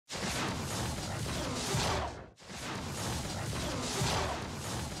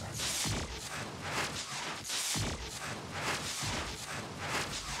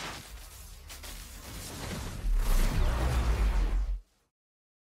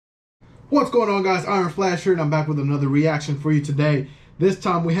What's going on, guys? Ironflash here, and I'm back with another reaction for you today. This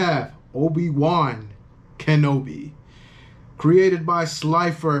time we have Obi-Wan Kenobi, created by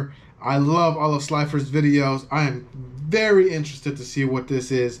Slifer. I love all of Slifer's videos. I am very interested to see what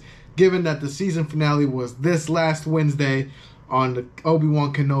this is, given that the season finale was this last Wednesday on the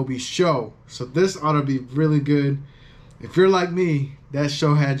Obi-Wan Kenobi show. So this ought to be really good. If you're like me, that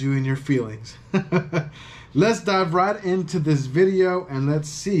show had you in your feelings. Let's dive right into this video and let's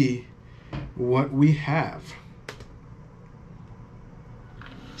see what we have.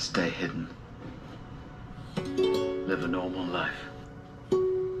 Stay hidden. Live a normal life.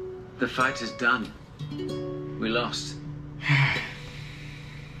 The fight is done. We lost.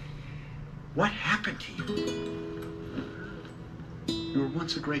 What happened to you? You were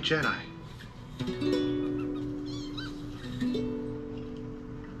once a great Jedi.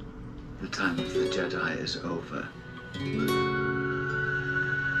 The time of the Jedi is over.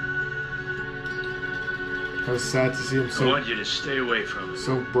 I was sad to see him I want you to stay away from him.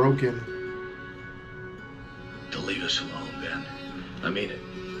 so broken. To leave us alone, Ben. I mean it.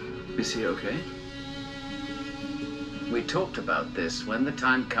 Is he okay? We talked about this. When the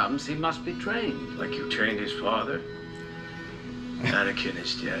time comes, he must be trained. Like you trained his father? Anakin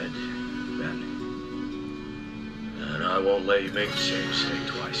is dead, Ben. And I won't let you make the same mistake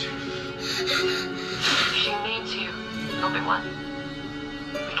twice. She needs you, Obi-Wan.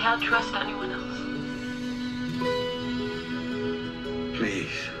 We can't trust anyone else.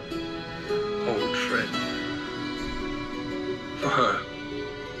 Please, old friend. For her.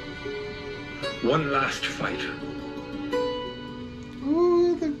 One last fight.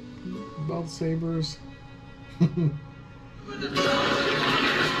 Ooh, the belt sabers.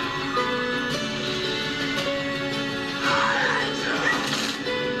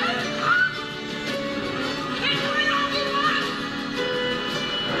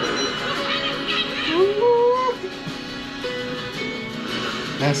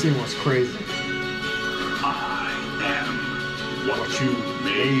 That scene was crazy. I am what you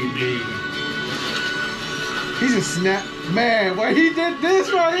made me. He's a snap. Man, why he did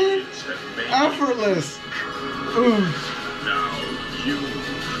this right here? Effortless. Ooh. Now you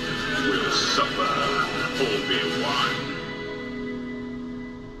will suffer, Obi-Wan.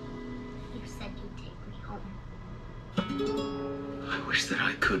 You said you'd take me home. I wish that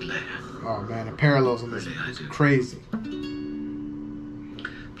I could, Leia. Oh man, the parallels in this Really, I is do. crazy.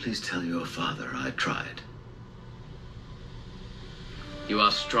 Please tell your father I tried. You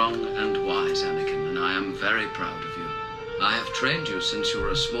are strong and wise, Anakin, and I am very proud of you. I have trained you since you were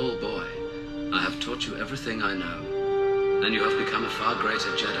a small boy. I have taught you everything I know, and you have become a far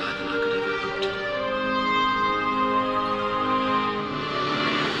greater Jedi than I could ever hope to be.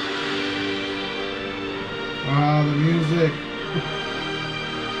 Ah, the music.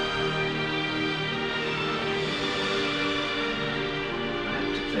 I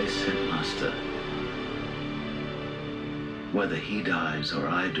have to face him, Master. Whether he dies or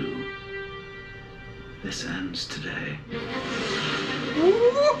I do, this ends today.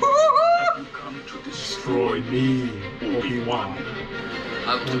 You come to Destroy me, Obi-Wan.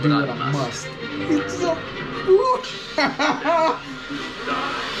 I'll I'll do do what what I I must. must. It's so...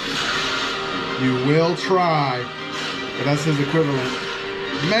 You will try. But that's his equivalent.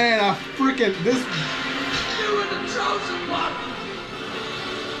 Man, I freaking... This... You were the chosen one.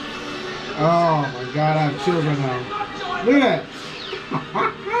 Oh my god, I have chills right now. Look at that.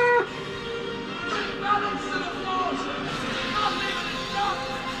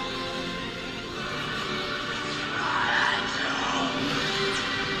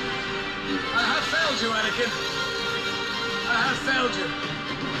 I have failed you, Anakin. I have failed you.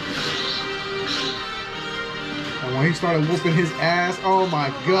 And when he started whooping his ass, oh my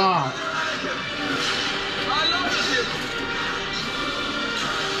god. Anakin, I love you.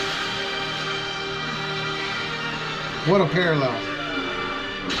 What a parallel.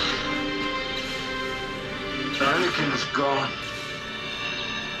 Anakin is gone.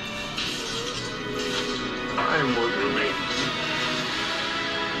 I am what remains.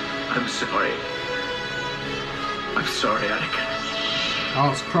 I'm sorry. I'm sorry, Anakin, I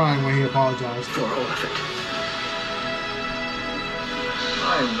was crying when he apologized. for all of it.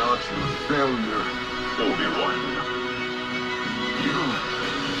 I am not your failure, Obi-Wan. You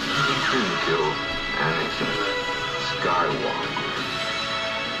didn't kill Anakin Skywalker.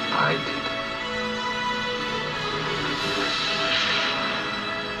 I did.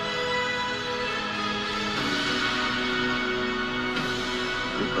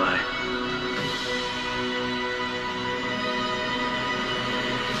 Goodbye.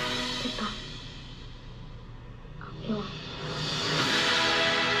 Goodbye. Obi-Wan.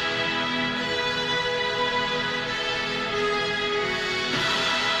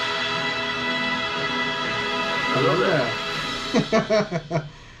 Yeah.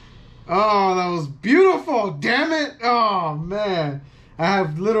 Oh, that was beautiful. Damn it. Oh, man. I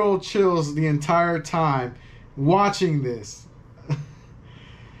have literal chills the entire time watching this.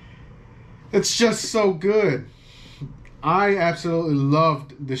 It's just so good. I absolutely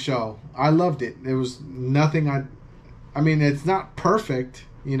loved the show. I loved it. There was nothing I mean, it's not perfect,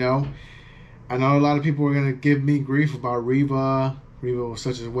 you know. I know a lot of people are going to give me grief about Reva. Reva was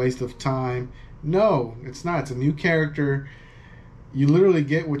such a waste of time. No, it's not. It's a new character. You literally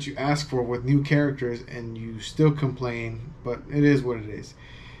get what you ask for with new characters, and you still complain, but it is what it is.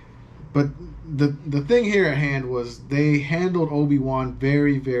 But the thing here at hand was they handled Obi-Wan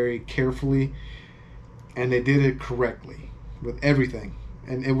very, very carefully, and they did it correctly with everything.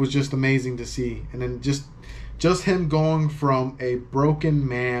 And it was just amazing to see. And then just him going from a broken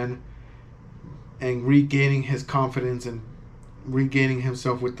man and regaining his confidence and regaining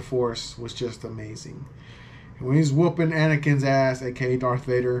himself with the Force was just amazing. And when he's whooping Anakin's ass, aka Darth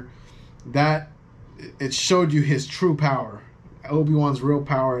Vader, that it showed you his true power, Obi-Wan's real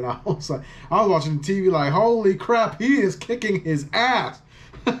power. And I was watching TV like, holy crap, he is kicking his ass.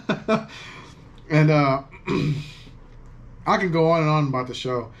 And I can go on and on about the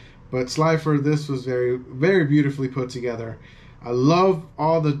show, but Slifer, this was very, very beautifully put together. I love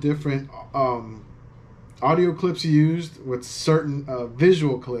all the different audio clips he used with certain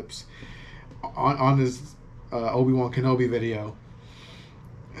visual clips on his Obi-Wan Kenobi video.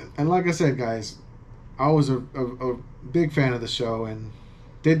 And like I said, guys, I was a big fan of the show, and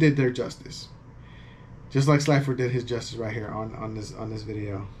they did their justice. Just like Slifer did his justice right here on this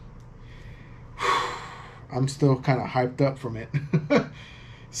video. I'm still kind of hyped up from it.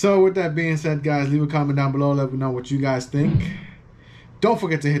 So with that being said, guys, leave a comment down below. Let me know what you guys think. Don't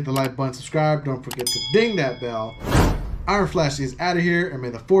forget to hit the like button, subscribe. Don't forget to ding that bell. Ironflash is out of here, and may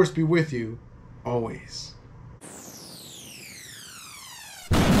the Force be with you always.